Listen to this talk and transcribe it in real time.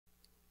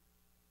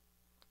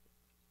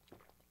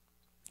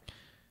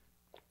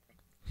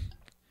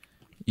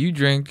You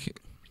drink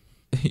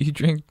you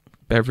drink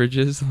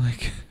beverages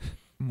like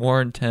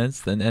more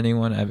intense than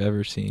anyone I've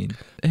ever seen.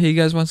 Hey, you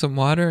guys want some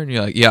water? And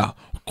you're like, yeah.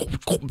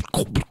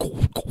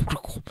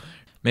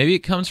 Maybe it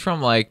comes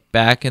from like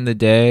back in the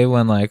day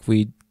when like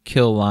we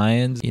kill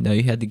lions. You know,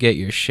 you had to get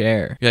your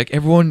share. You're like,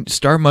 everyone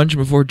start munching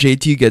before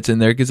JT gets in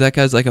there because that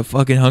guy's like a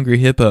fucking hungry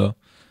hippo.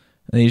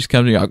 And then you just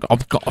come to you like,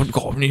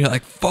 and you're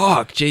like,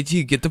 fuck,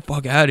 JT, get the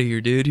fuck out of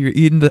here, dude. You're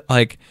eating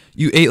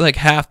you ate like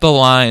half the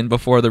lion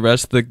before the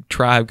rest of the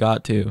tribe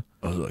got to.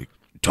 I was like,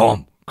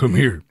 Tom, come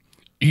here.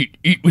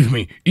 Eat with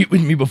me. Eat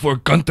with me before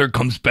Gunther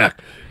comes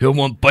back. He'll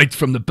want bites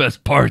from the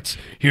best parts.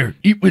 Here,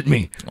 eat with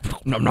me.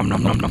 Nom nom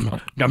nom nom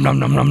nom nom nom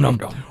nom nom nom.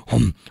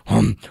 Hum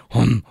hum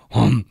hum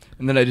hum.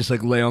 And then I just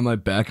like lay on my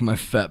back and my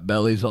fat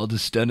belly's all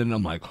distended. And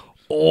I'm like,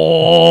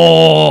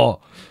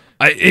 oh,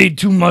 I ate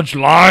too much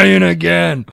lion again.